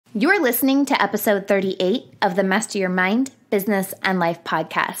You're listening to episode 38 of the Master Your Mind, Business, and Life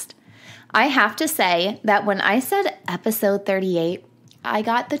podcast. I have to say that when I said episode 38, I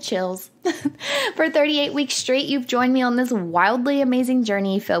got the chills. For 38 weeks straight, you've joined me on this wildly amazing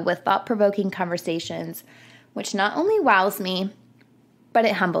journey filled with thought-provoking conversations, which not only wows me, but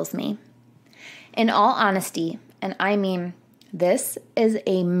it humbles me. In all honesty, and I mean, this is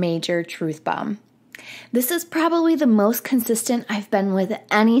a major truth bomb. This is probably the most consistent I've been with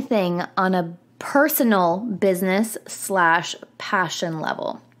anything on a personal business/passion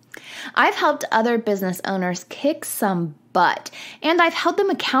level. I've helped other business owners kick some butt, and I've held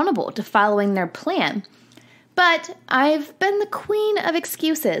them accountable to following their plan. But I've been the queen of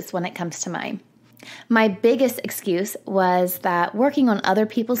excuses when it comes to mine. My biggest excuse was that working on other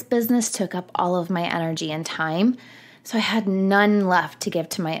people's business took up all of my energy and time, so I had none left to give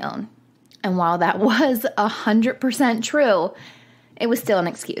to my own. And while that was 100% true, it was still an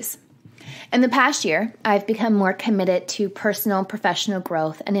excuse. In the past year, I've become more committed to personal and professional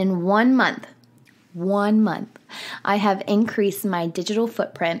growth, and in 1 month, I have increased my digital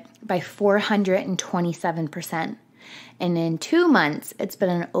footprint by 427%. And in 2 months, it's been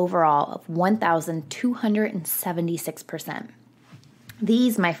an overall of 1,276%.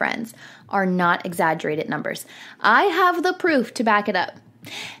 These, my friends, are not exaggerated numbers. I have the proof to back it up.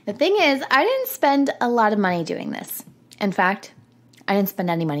 The thing is, I didn't spend a lot of money doing this. In fact, I didn't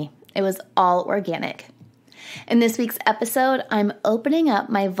spend any money. It was all organic. In this week's episode, I'm opening up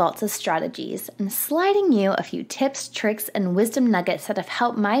my vaults of strategies and sliding you a few tips, tricks, and wisdom nuggets that have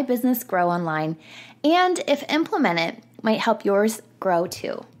helped my business grow online and, if implemented, might help yours grow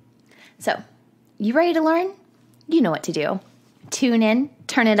too. So, you ready to learn? You know what to do. Tune in,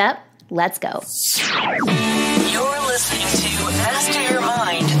 turn it up, let's go. You're listening to Master Your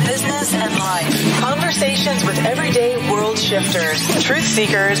Mind, Business and Life. Conversations with everyday world shifters, truth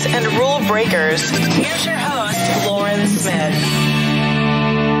seekers, and rule breakers. Here's your host, Lauren Smith.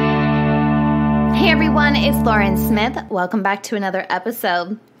 Hey everyone, it's Lauren Smith. Welcome back to another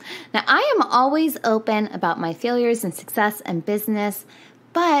episode. Now, I am always open about my failures and success in business,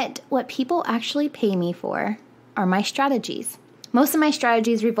 but what people actually pay me for are my strategies. Most of my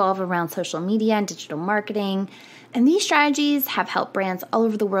strategies revolve around social media and digital marketing, and these strategies have helped brands all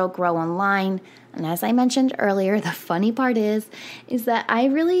over the world grow online. And as I mentioned earlier, the funny part is that I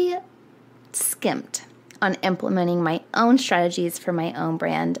really skimped on implementing my own strategies for my own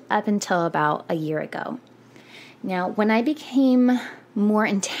brand up until about a year ago. Now, when I became more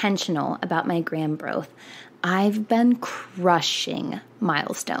intentional about my brand growth, I've been crushing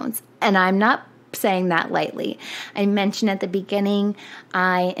milestones, and I'm not saying that lightly. I mentioned at the beginning,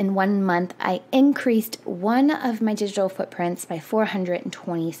 in 1 month, I increased one of my digital footprints by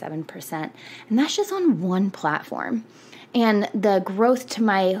 427%, and that's just on one platform. And the growth to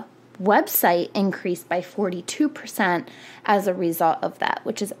my website increased by 42% as a result of that,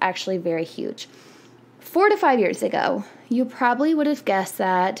 which is actually very huge. 4 to 5 years ago, you probably would have guessed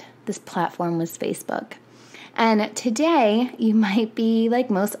that this platform was Facebook. And today, you might be like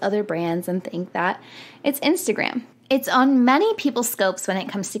most other brands and think that it's Instagram. It's on many people's scopes when it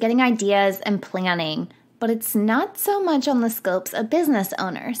comes to getting ideas and planning, but it's not so much on the scopes of business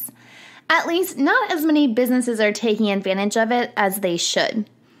owners. At least, not as many businesses are taking advantage of it as they should.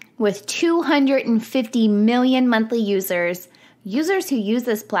 With 250 million monthly users who use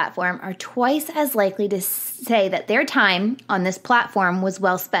this platform are twice as likely to say that their time on this platform was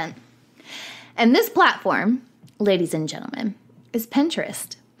well spent. And this platform, ladies and gentlemen, is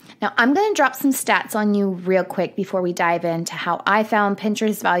Pinterest. Now, I'm going to drop some stats on you real quick before we dive into how I found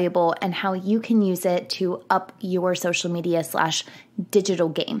Pinterest valuable and how you can use it to up your social media / digital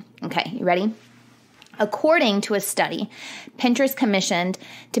game. Okay, you ready? According to a study Pinterest commissioned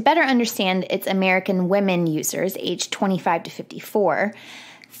to better understand its American women users aged 25 to 54,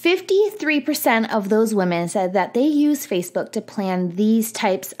 53% of those women said that they use Facebook to plan these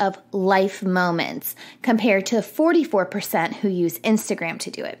types of life moments, compared to 44% who use Instagram to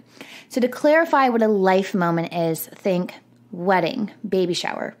do it. So to clarify what a life moment is, think wedding, baby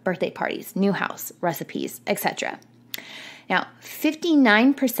shower, birthday parties, new house, recipes, etc. Now,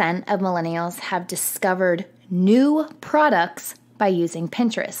 59% of millennials have discovered new products by using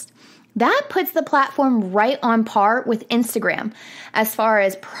Pinterest. That puts the platform right on par with Instagram as far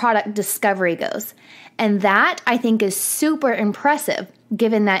as product discovery goes. And that, I think, is super impressive,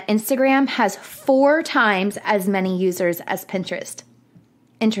 given that Instagram has 4 times as many users as Pinterest.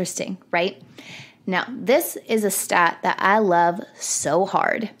 Interesting, right? Now, this is a stat that I love so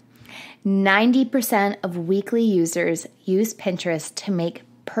hard. 90% of weekly users use Pinterest to make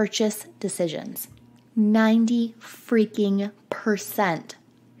purchase decisions. 90 freaking %.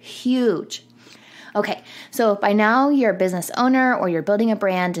 Huge. Okay, so if by now you're a business owner or you're building a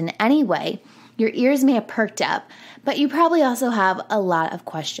brand in any way, your ears may have perked up, but you probably also have a lot of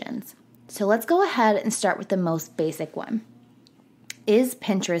questions. So let's go ahead and start with the most basic one. Is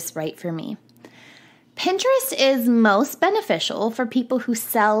Pinterest right for me? Pinterest is most beneficial for people who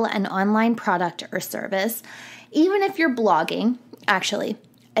sell an online product or service, even if you're blogging. Actually,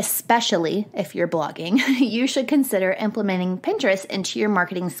 especially if you're blogging, you should consider implementing Pinterest into your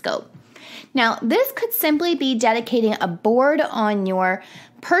marketing scope. Now, this could simply be dedicating a board on your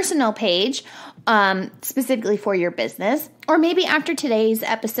personal page, specifically for your business, or maybe after today's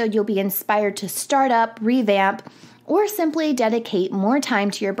episode, you'll be inspired to start up, revamp, or simply dedicate more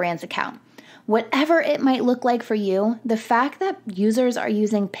time to your brand's account. Whatever it might look like for you, the fact that users are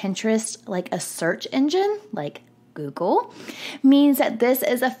using Pinterest like a search engine, like Google, means that this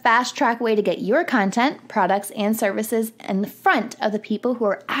is a fast-track way to get your content, products, and services in the front of the people who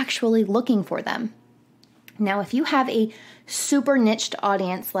are actually looking for them. Now, if you have a super niched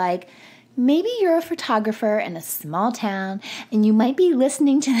audience, like maybe you're a photographer in a small town and you might be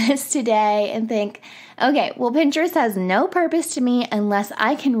listening to this today and think, okay, well, Pinterest has no purpose to me unless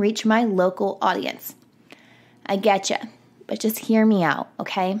I can reach my local audience. I get you, but just hear me out,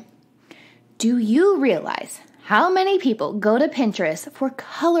 okay? Do you realize how many people go to Pinterest for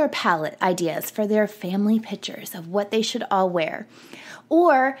color palette ideas for their family pictures of what they should all wear,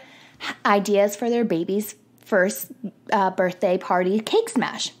 or ideas for their baby's first birthday party cake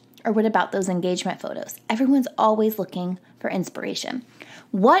smash? Or what about those engagement photos? Everyone's always looking for inspiration.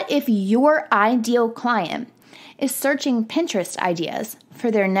 What if your ideal client is searching Pinterest ideas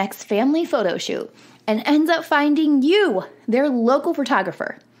for their next family photo shoot and ends up finding you, their local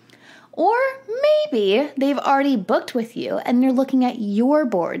photographer? Or maybe they've already booked with you and they're looking at your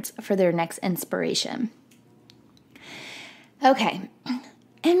boards for their next inspiration. Okay,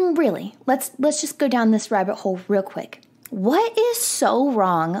 and really, let's just go down this rabbit hole real quick. What is so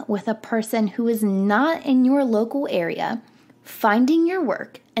wrong with a person who is not in your local area finding your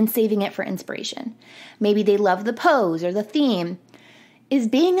work and saving it for inspiration? Maybe they love the pose or the theme. Is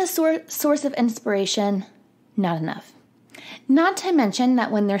being a source of inspiration not enough? Not to mention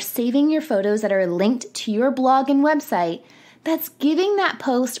that when they're saving your photos that are linked to your blog and website, that's giving that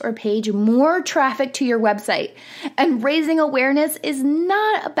post or page more traffic to your website. And raising awareness is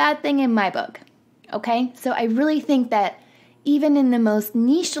not a bad thing in my book. Okay? So I really think that even in the most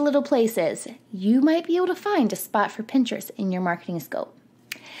niche little places, you might be able to find a spot for Pinterest in your marketing scope.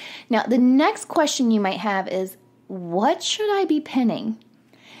 Now, the next question you might have is, what should I be pinning?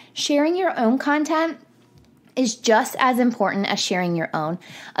 Sharing your own content is just as important as sharing your own.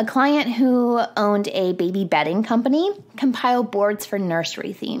 A client who owned a baby bedding company compiled boards for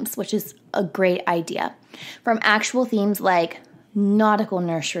nursery themes, which is a great idea. From actual themes like nautical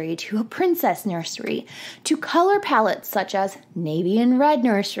nursery to a princess nursery to color palettes such as navy and red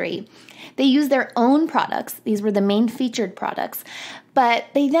nursery. They used their own products. These were the main featured products. But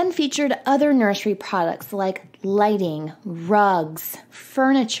they then featured other nursery products like lighting, rugs,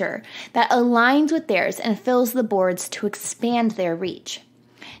 furniture that aligns with theirs and fills the boards to expand their reach.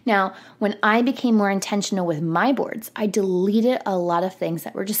 Now, when I became more intentional with my boards, I deleted a lot of things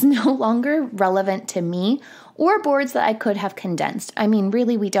that were just no longer relevant to me or boards that I could have condensed. I mean,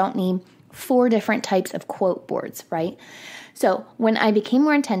 really, we don't need 4 different types of quote boards, right? So when I became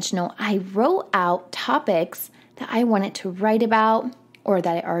more intentional, I wrote out topics that I wanted to write about, or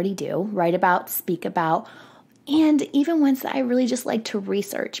that I already do, write about, speak about, and even ones that I really just like to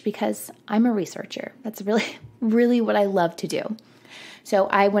research because I'm a researcher. That's really what I love to do. So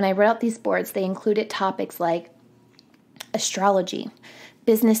when I wrote out these boards, they included topics like astrology,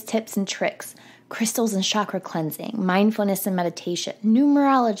 business tips and tricks, crystals and chakra cleansing, mindfulness and meditation,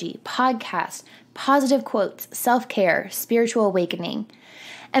 numerology, podcasts, positive quotes, self-care, spiritual awakening.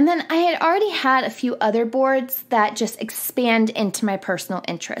 And then I had already had a few other boards that just expand into my personal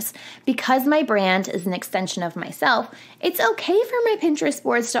interests. Because my brand is an extension of myself, it's okay for my Pinterest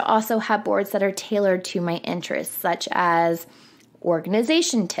boards to also have boards that are tailored to my interests, such as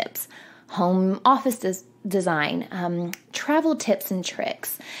organization tips, home office design, travel tips and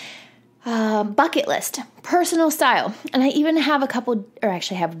tricks, bucket list, personal style. And I even have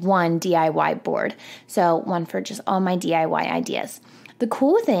one DIY board. So one for just all my DIY ideas. The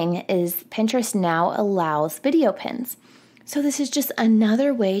cool thing is Pinterest now allows video pins. So this is just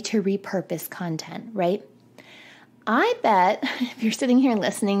another way to repurpose content, right? I bet if you're sitting here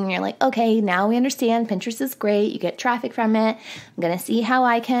listening and you're like, okay, now we understand Pinterest is great. You get traffic from it. I'm going to see how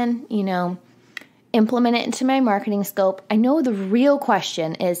I can, implement it into my marketing scope. I know the real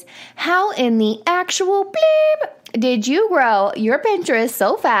question is, how in the actual bleep Did you grow your Pinterest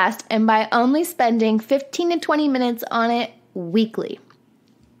so fast and by only spending 15 to 20 minutes on it weekly?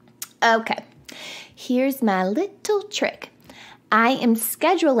 Okay, here's my little trick. I am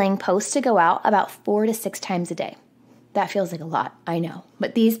scheduling posts to go out about 4 to 6 times a day. That feels like a lot, I know.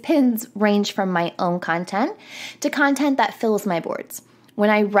 But these pins range from my own content to content that fills my boards. When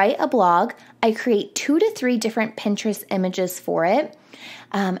I write a blog, I create 2 to 3 different Pinterest images for it.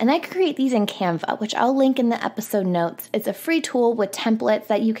 And I create these in Canva, which I'll link in the episode notes. It's a free tool with templates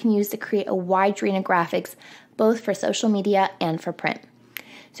that you can use to create a wide range of graphics, both for social media and for print.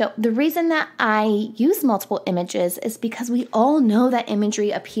 So the reason that I use multiple images is because we all know that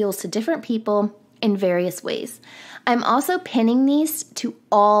imagery appeals to different people in various ways. I'm also pinning these to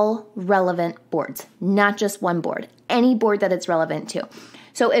all relevant boards, not just one board, any board that it's relevant to.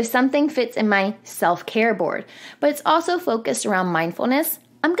 So if something fits in my self-care board, but it's also focused around mindfulness,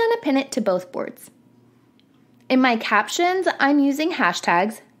 I'm going to pin it to both boards. In my captions, I'm using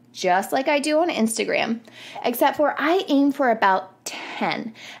hashtags just like I do on Instagram, except for I aim for about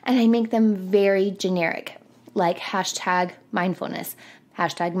 10 and I make them very generic, like hashtag mindfulness,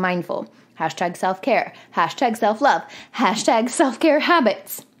 hashtag mindful, hashtag self-care, hashtag self-love, hashtag self-care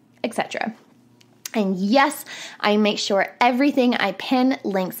habits, etc. And yes, I make sure everything I pin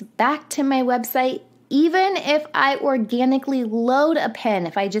links back to my website, even if I organically load a pin,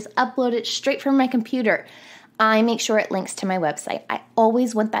 if I just upload it straight from my computer, I make sure it links to my website. I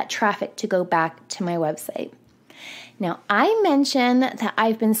always want that traffic to go back to my website. Now, I mentioned that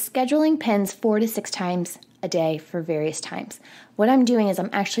I've been scheduling pins 4 to 6 times a day for various times. What I'm doing is I'm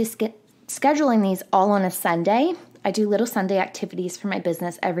actually scheduling these all on a Sunday. I do little Sunday activities for my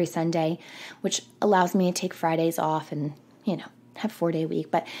business every Sunday, which allows me to take Fridays off and, have 4-day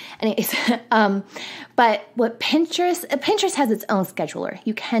week. But anyways, but what Pinterest has its own scheduler.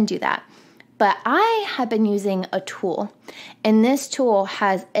 You can do that. But I have been using a tool, and this tool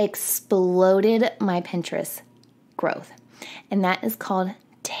has exploded my Pinterest growth, and that is called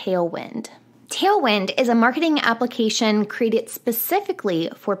Tailwind. Tailwind is a marketing application created specifically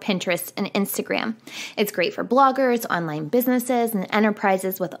for Pinterest and Instagram. It's great for bloggers, online businesses, and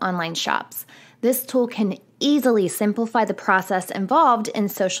enterprises with online shops. This tool can easily simplify the process involved in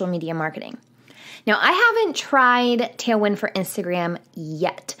social media marketing. Now, I haven't tried Tailwind for Instagram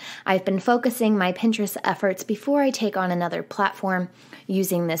yet. I've been focusing my Pinterest efforts before I take on another platform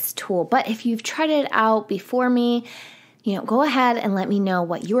using this tool. But if you've tried it out before me, go ahead and let me know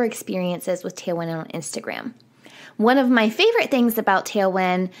what your experience is with Tailwind on Instagram. One of my favorite things about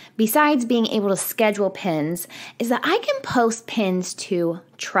Tailwind, besides being able to schedule pins, is that I can post pins to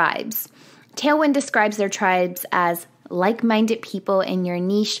tribes. Tailwind describes their tribes as like-minded people in your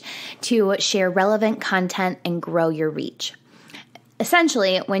niche to share relevant content and grow your reach.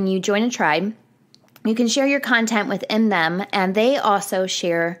 Essentially, when you join a tribe, you can share your content within them, and they also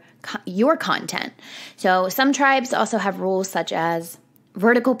share your content. So some tribes also have rules such as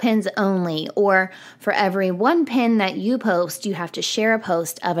vertical pins only, or for every one pin that you post, you have to share a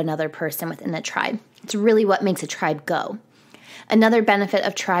post of another person within the tribe. It's really what makes a tribe go. Another benefit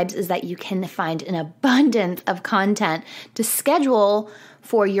of tribes is that you can find an abundance of content to schedule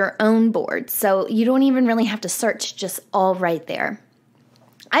for your own board. So you don't even really have to search, just all right there.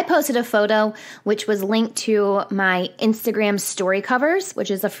 I posted a photo which was linked to my Instagram story covers,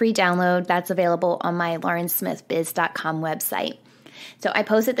 which is a free download that's available on my laurensmithbiz.com website. So I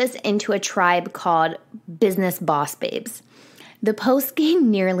posted this into a tribe called Business Boss Babes. The post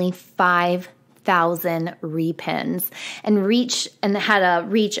gained nearly 5,000 repins and had a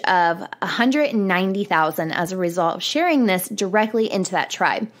reach of 190,000 as a result of sharing this directly into that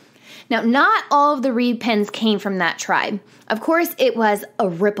tribe. Now, not all of the repins came from that tribe. Of course, it was a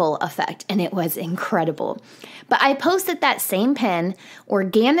ripple effect, and it was incredible. But I posted that same pin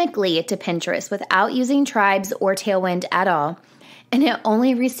organically to Pinterest without using tribes or Tailwind at all, and it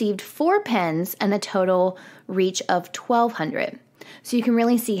only received 4 pins and a total reach of 1,200. So you can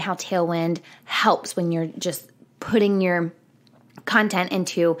really see how Tailwind helps when you're just putting your content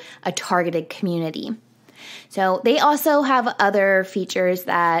into a targeted community. So they also have other features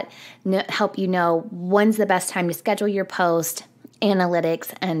that help you know when's the best time to schedule your post,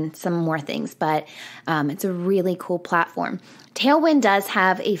 analytics, and some more things. But it's a really cool platform. Tailwind does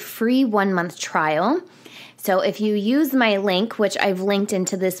have a free 1-month trial. So if you use my link, which I've linked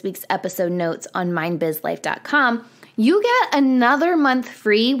into this week's episode notes on mindbizlife.com, you get another month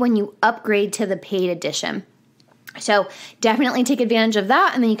free when you upgrade to the paid edition. So definitely take advantage of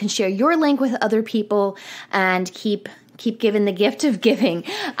that, and then you can share your link with other people and keep giving the gift of giving.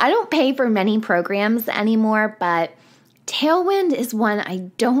 I don't pay for many programs anymore, but Tailwind is one I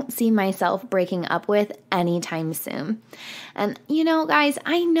don't see myself breaking up with anytime soon. And guys,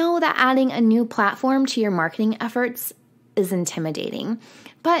 I know that adding a new platform to your marketing efforts is intimidating.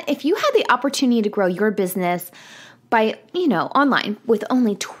 But if you had the opportunity to grow your business by, online with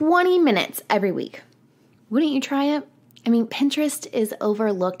only 20 minutes every week, wouldn't you try it? I mean, Pinterest is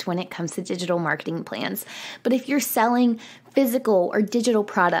overlooked when it comes to digital marketing plans. But if you're selling physical or digital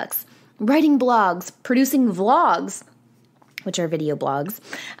products, writing blogs, producing vlogs, which are video blogs,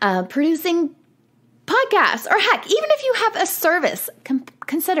 producing podcasts, or heck, even if you have a service,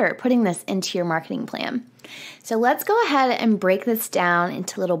 consider putting this into your marketing plan. So let's go ahead and break this down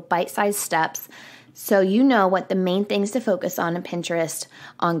into little bite-sized steps so you know what the main things to focus on in Pinterest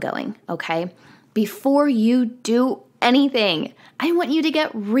ongoing, okay? Before you do anything, I want you to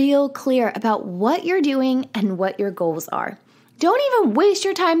get real clear about what you're doing and what your goals are. Don't even waste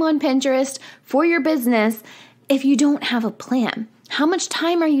your time on Pinterest for your business if you don't have a plan. How much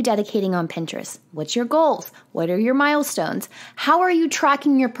time are you dedicating on Pinterest? What's your goals? What are your milestones? How are you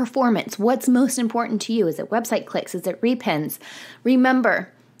tracking your performance? What's most important to you? Is it website clicks? Is it repins? Remember,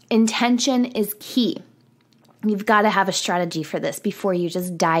 intention is key. You've got to have a strategy for this before you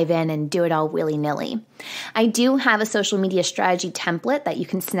just dive in and do it all willy-nilly. I do have a social media strategy template that you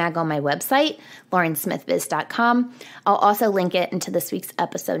can snag on my website, laurensmithbiz.com. I'll also link it into this week's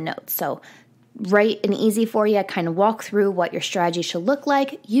episode notes. So right and easy for you, kind of walk through what your strategy should look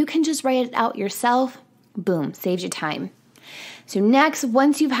like. You can just write it out yourself. Boom, saves you time. So next,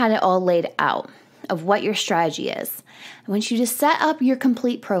 once you've had it all laid out of what your strategy is, I want you to set up your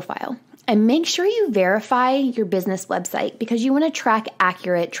complete profile. And make sure you verify your business website because you want to track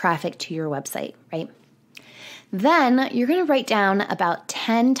accurate traffic to your website, right? Then you're going to write down about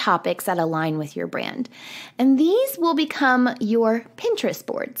 10 topics that align with your brand. And these will become your Pinterest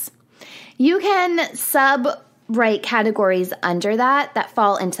boards. You can sub-write categories under that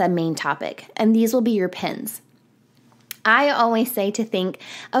fall into a main topic. And these will be your pins. I always say to think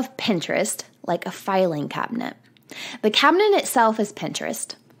of Pinterest like a filing cabinet. The cabinet itself is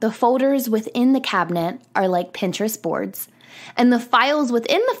Pinterest. The folders within the cabinet are like Pinterest boards, and the files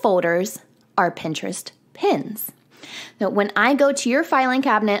within the folders are Pinterest pins. Now, when I go to your filing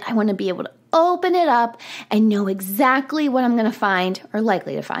cabinet, I want to be able to open it up and know exactly what I'm going to find, or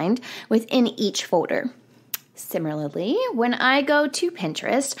likely to find, within each folder. Similarly, when I go to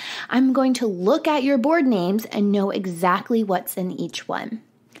Pinterest, I'm going to look at your board names and know exactly what's in each one.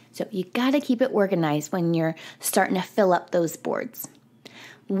 So you got to keep it organized when you're starting to fill up those boards.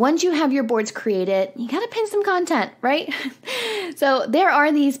 Once you have your boards created, you got to pin some content, right? So there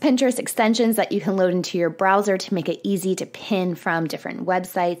are these Pinterest extensions that you can load into your browser to make it easy to pin from different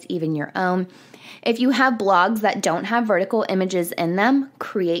websites, even your own. If you have blogs that don't have vertical images in them,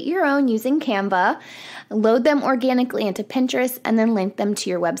 create your own using Canva, load them organically into Pinterest, and then link them to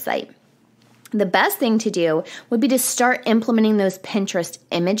your website. The best thing to do would be to start implementing those Pinterest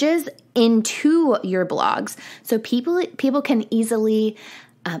images into your blogs so people can easily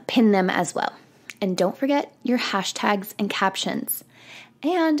pin them as well. And don't forget your hashtags and captions.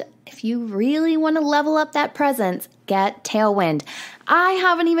 And if you really want to level up that presence, get Tailwind. I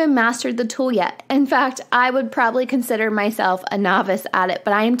haven't even mastered the tool yet. In fact, I would probably consider myself a novice at it,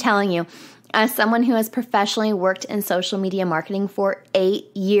 but I am telling you, as someone who has professionally worked in social media marketing for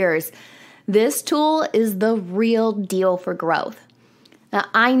 8 years, this tool is the real deal for growth. Now,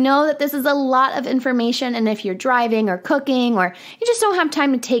 I know that this is a lot of information, and if you're driving or cooking or you just don't have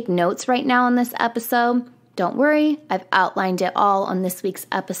time to take notes right now on this episode, don't worry. I've outlined it all on this week's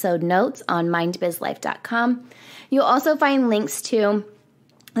episode notes on mindbizlife.com. You'll also find links to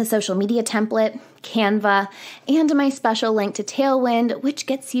the social media template, Canva, and my special link to Tailwind, which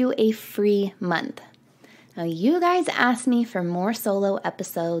gets you a free month. Now, you guys asked me for more solo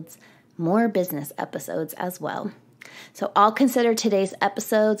episodes, more business episodes as well. So I'll consider today's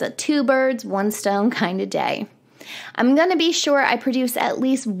episodes a 2 birds, 1 stone kind of day. I'm going to be sure I produce at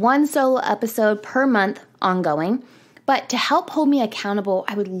least 1 solo episode per month ongoing, but to help hold me accountable,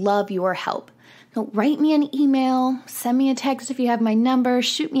 I would love your help. So write me an email, send me a text if you have my number,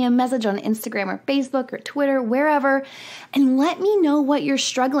 shoot me a message on Instagram or Facebook or Twitter, wherever, and let me know what you're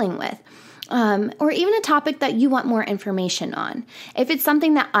struggling with. Or even a topic that you want more information on. If it's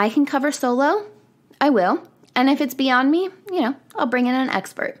something that I can cover solo, I will. And if it's beyond me, I'll bring in an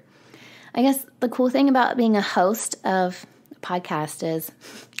expert. I guess the cool thing about being a host of a podcast is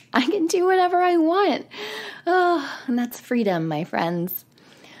I can do whatever I want. Oh, and that's freedom, my friends.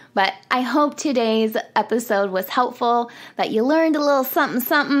 But I hope today's episode was helpful, that you learned a little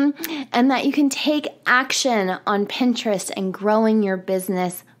something, and that you can take action on Pinterest and growing your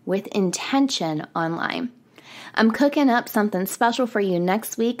business with intention online. I'm cooking up something special for you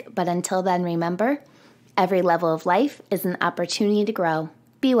next week, but until then, remember, every level of life is an opportunity to grow.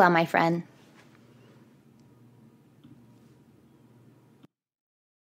 Be well, my friend.